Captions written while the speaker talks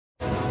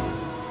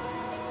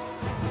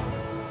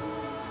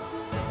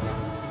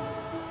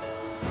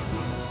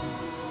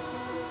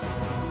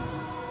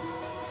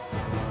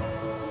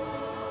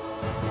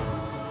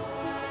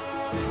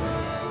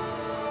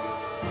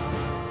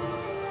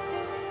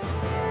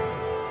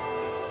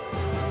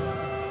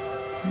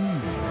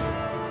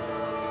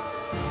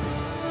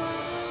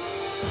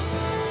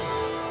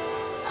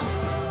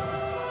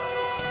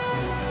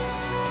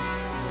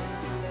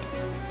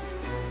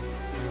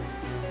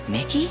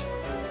Riki?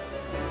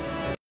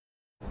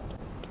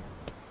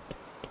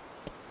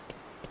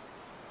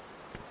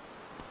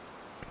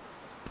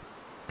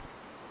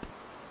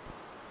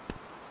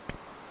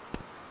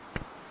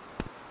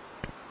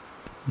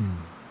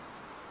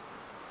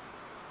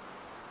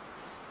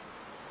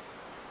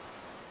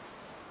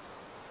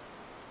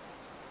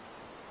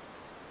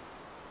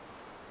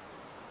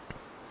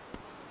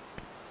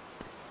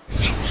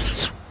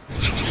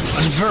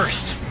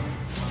 Unversed.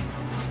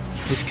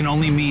 This can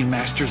only mean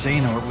Master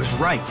Xehanort was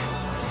right.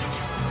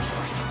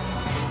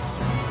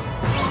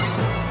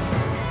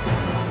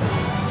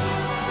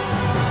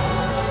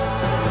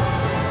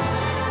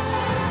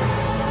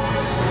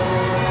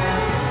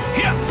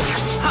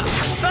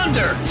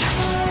 Thunder!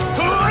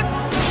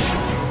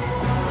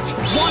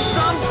 Want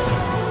some?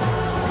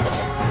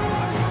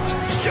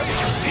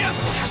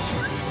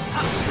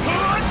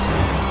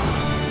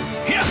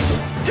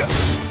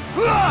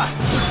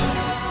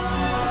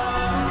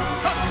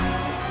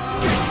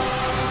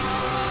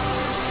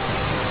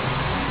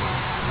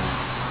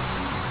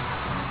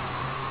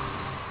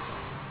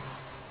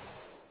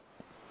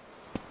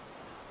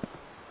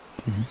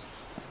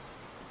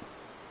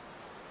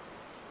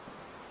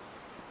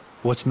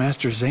 What's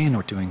Master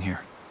Xehanort doing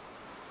here?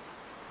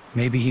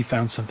 Maybe he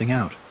found something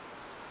out.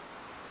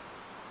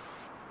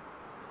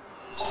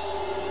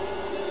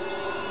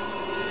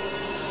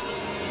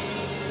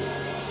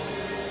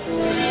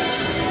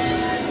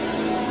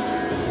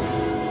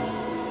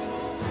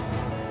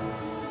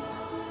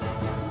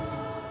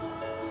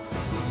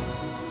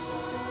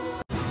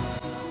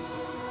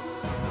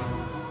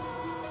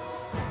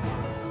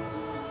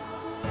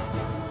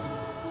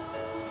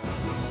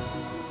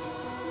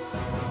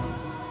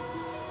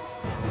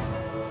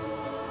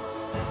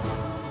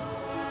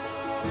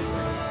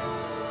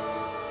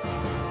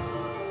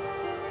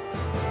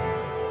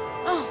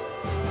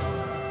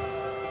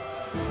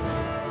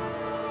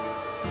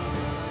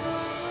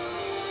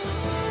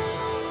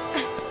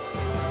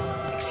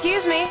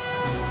 Excuse me.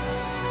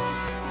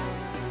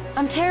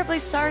 I'm terribly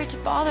sorry to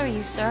bother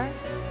you, sir.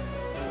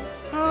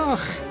 Oh,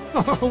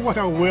 what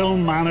a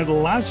well-mannered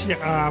lass you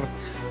are.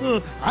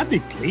 I'd be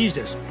pleased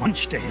as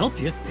punch to help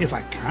you, if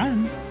I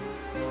can.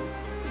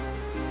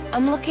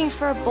 I'm looking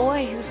for a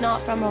boy who's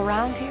not from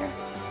around here.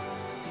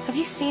 Have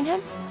you seen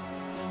him?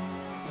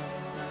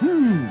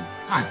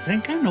 I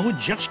think I know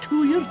just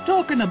who you're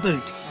talking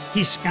about.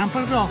 He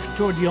scampered off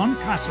toward yon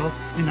castle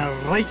in a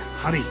right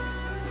hurry.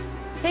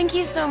 Thank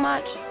you so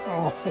much.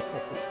 Oh.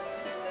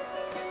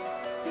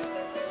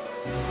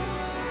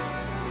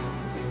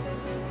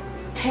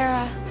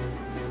 Terra,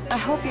 I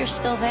hope you're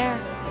still there.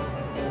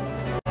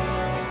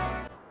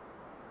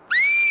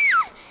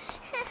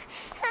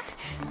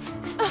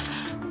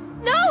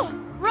 No!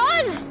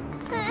 Run!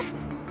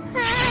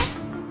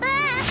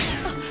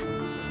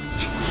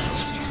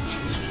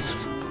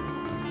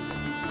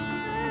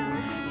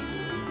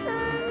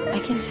 I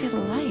can feel the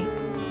light.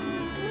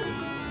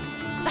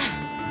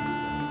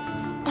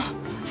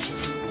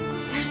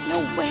 There's no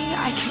way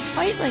I can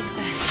fight like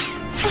this.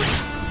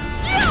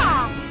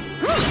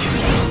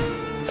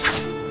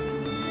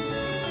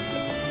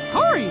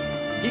 Hurry!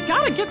 You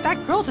gotta get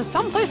that girl to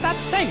someplace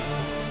that's safe.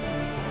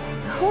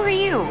 Who are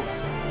you?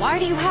 Why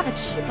do you have a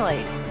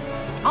Keyblade?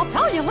 I'll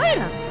tell you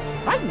later.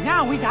 Right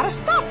now, we gotta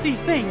stop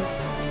these things.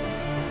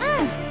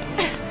 Huh?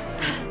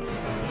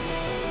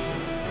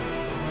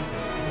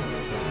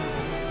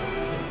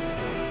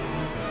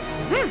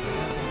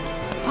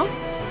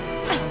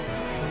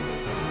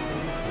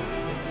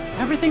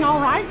 Everything all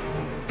right?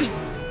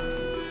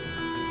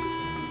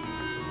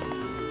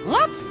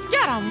 Let's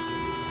get 'em!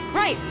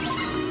 Right.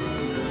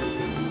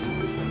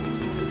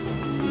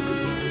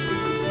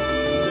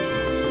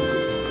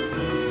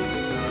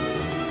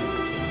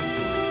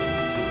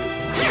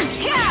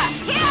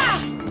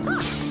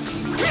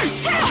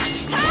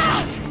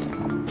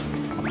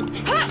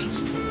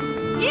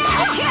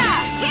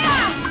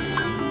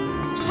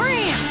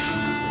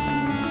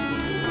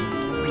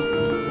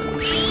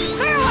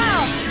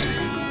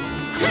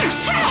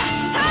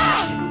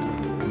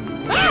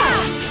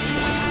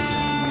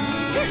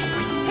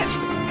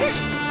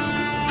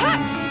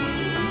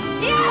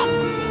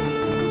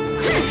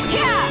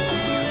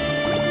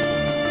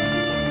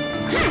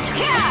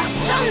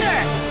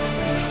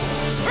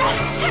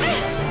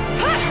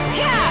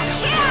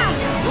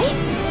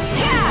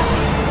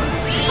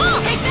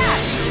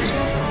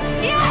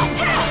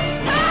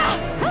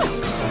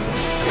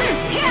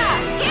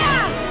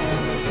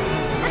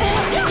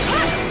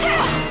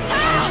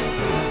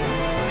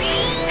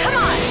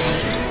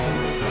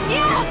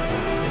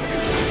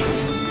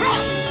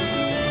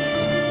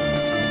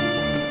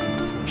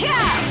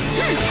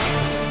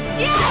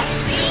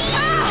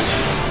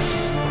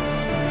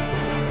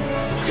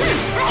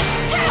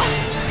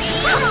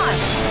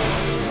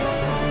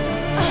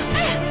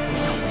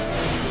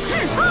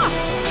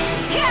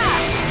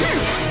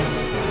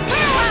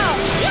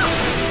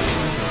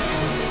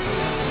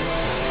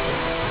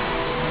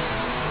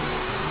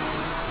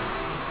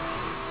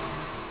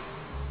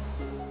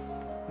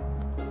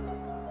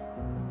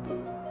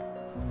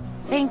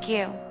 Thank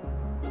you.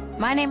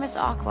 My name is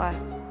Aqua.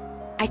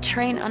 I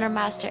train under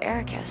Master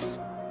Ericus.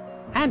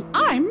 And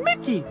I'm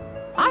Mickey.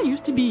 I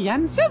used to be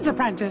Yen Sid's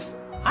apprentice.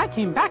 I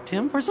came back to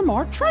him for some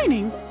more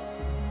training.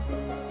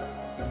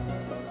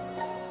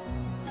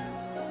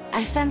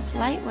 I sense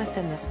light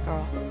within this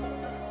girl.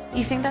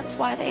 You think that's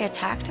why they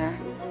attacked her?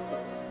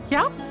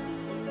 Yep.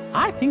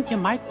 I think you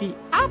might be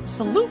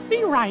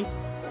absolutely right.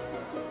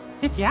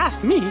 If you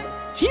ask me,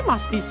 she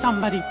must be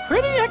somebody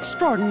pretty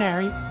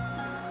extraordinary.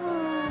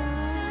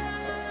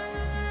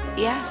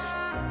 Yes.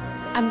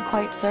 I'm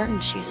quite certain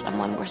she's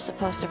someone we're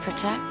supposed to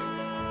protect.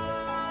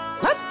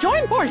 Let's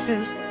join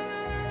forces.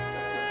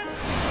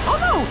 Oh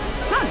no,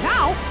 not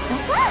now.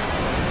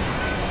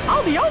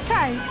 I'll be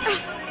okay.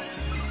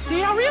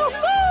 See you real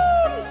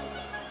soon.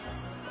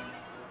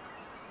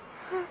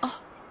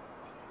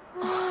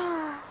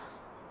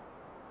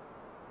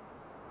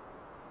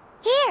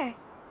 Here.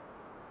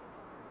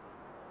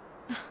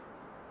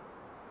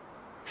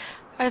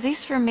 Are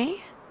these for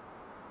me?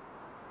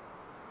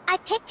 I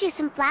picked you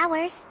some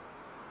flowers.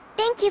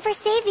 Thank you for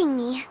saving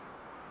me.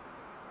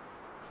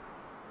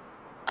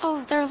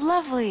 Oh, they're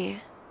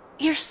lovely.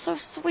 You're so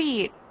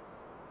sweet.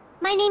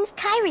 My name's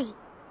Kairi.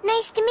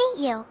 Nice to meet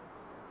you.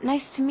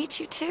 Nice to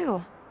meet you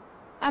too.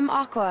 I'm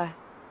Aqua.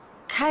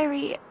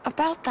 Kairi,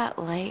 about that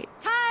light.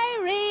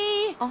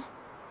 Kairi!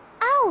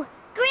 Oh,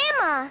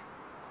 Grandma!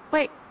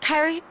 Wait,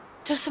 Kairi,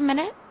 just a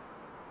minute.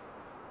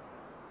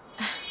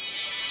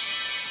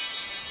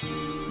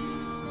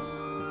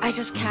 I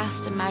just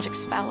cast a magic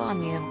spell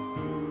on you.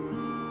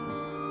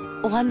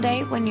 One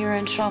day, when you're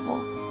in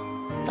trouble,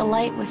 the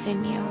light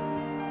within you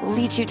will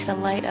lead you to the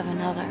light of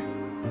another.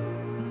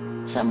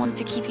 Someone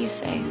to keep you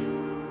safe.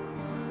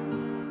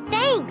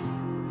 Thanks!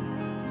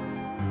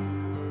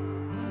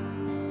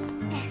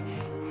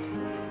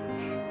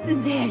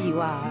 There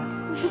you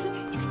are.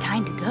 It's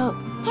time to go.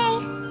 Okay.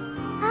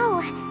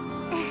 Oh.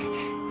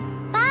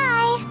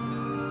 Bye!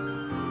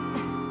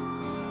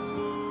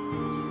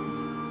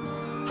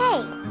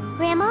 Hey,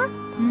 Grandma?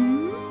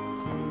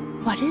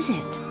 What is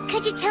it?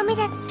 Could you tell me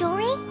that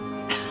story?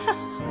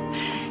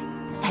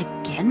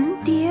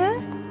 Again, dear?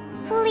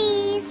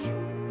 Please?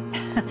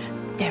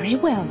 Very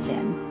well,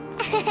 then.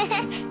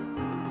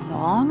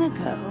 Long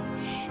ago,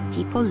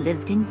 people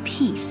lived in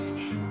peace,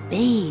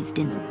 bathed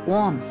in the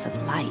warmth of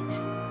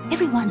light.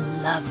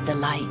 Everyone loved the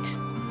light.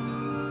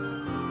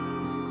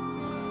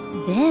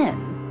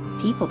 Then,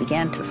 people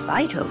began to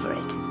fight over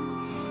it.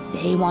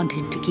 They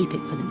wanted to keep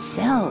it for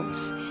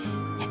themselves,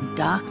 and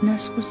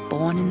darkness was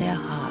born in their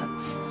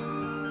hearts.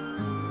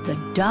 The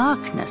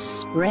darkness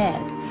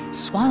spread,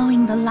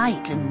 swallowing the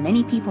light in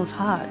many people's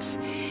hearts.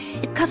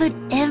 It covered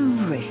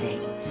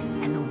everything,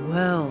 and the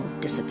world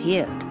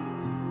disappeared.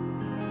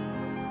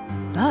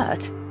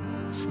 But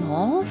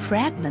small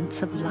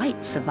fragments of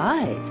light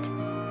survived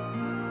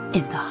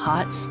in the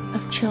hearts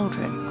of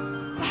children.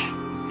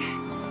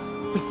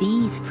 With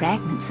these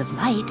fragments of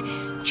light,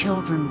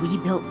 children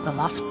rebuilt the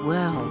lost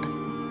world.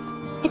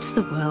 It's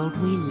the world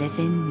we live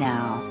in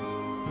now.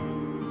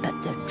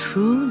 But the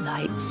true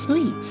light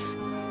sleeps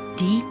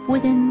deep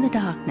within the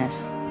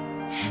darkness.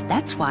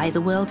 That's why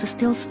the worlds are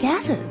still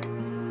scattered,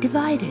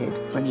 divided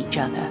from each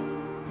other.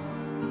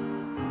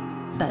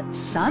 But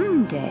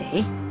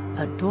someday,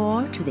 a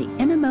door to the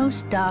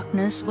innermost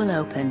darkness will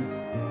open,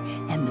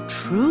 and the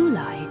true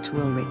light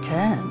will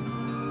return.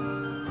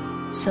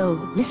 So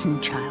listen,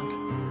 child.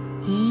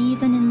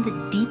 Even in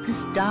the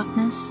deepest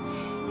darkness,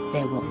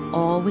 there will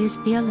always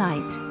be a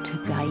light to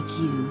guide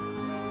you.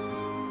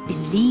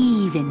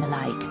 Believe in the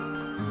light,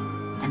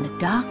 and the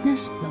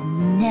darkness will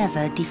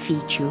never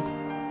defeat you.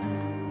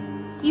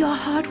 Your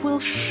heart will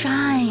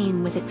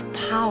shine with its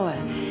power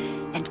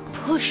and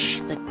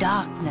push the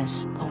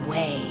darkness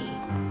away.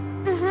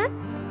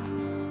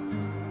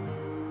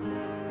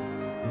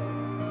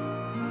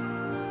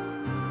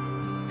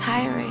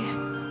 Kairi,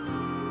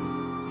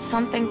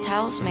 something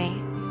tells me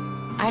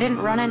I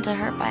didn't run into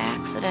her by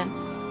accident.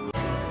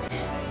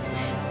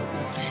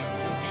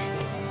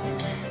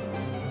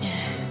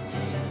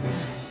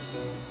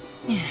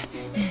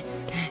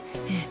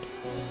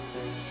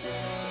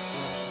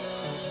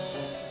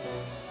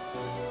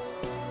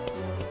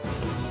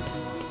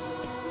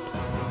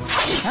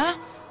 Huh?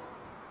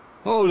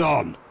 Hold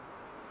on.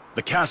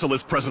 The castle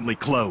is presently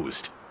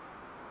closed.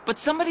 But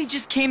somebody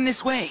just came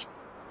this way.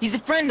 He's a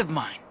friend of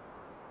mine.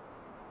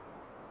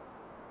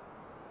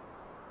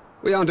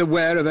 We aren't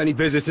aware of any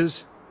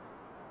visitors.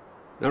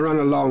 Now run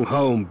along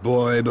home,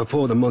 boy,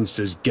 before the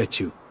monsters get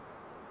you.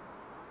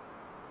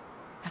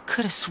 I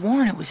could have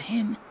sworn it was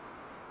him.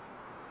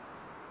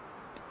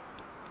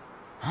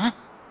 Huh?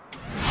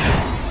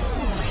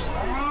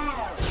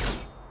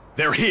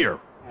 They're here!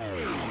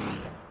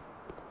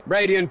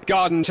 Radiant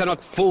Garden shall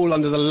not fall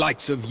under the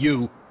likes of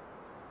you.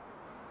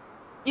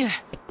 Yeah.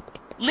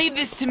 Leave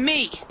this to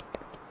me.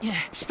 Yeah.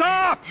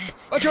 Stop!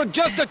 But you're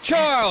just a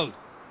child!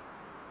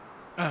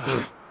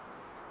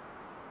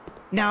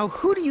 Now,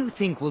 who do you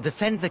think will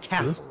defend the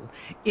castle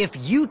if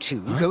you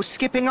two go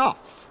skipping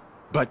off?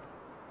 But...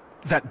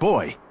 that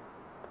boy...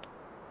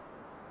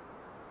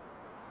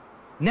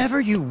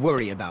 Never you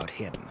worry about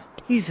him.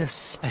 He's a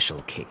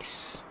special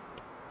case.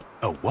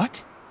 A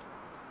what?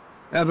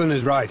 Evan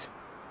is right.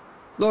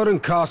 Lord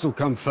and castle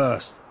come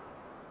first.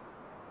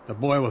 The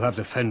boy will have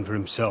to fend for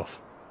himself.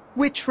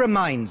 Which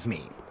reminds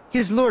me,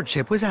 his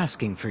lordship was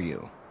asking for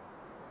you.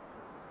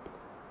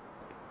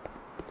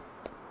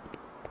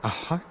 A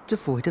heart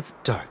devoid of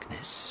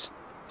darkness,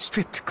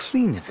 stripped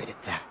clean of it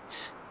at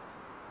that.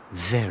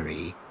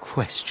 Very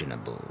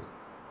questionable.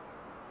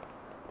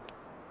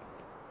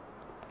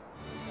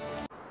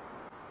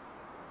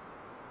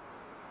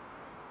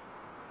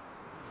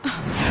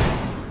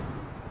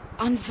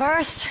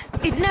 Unversed,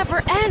 it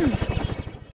never ends.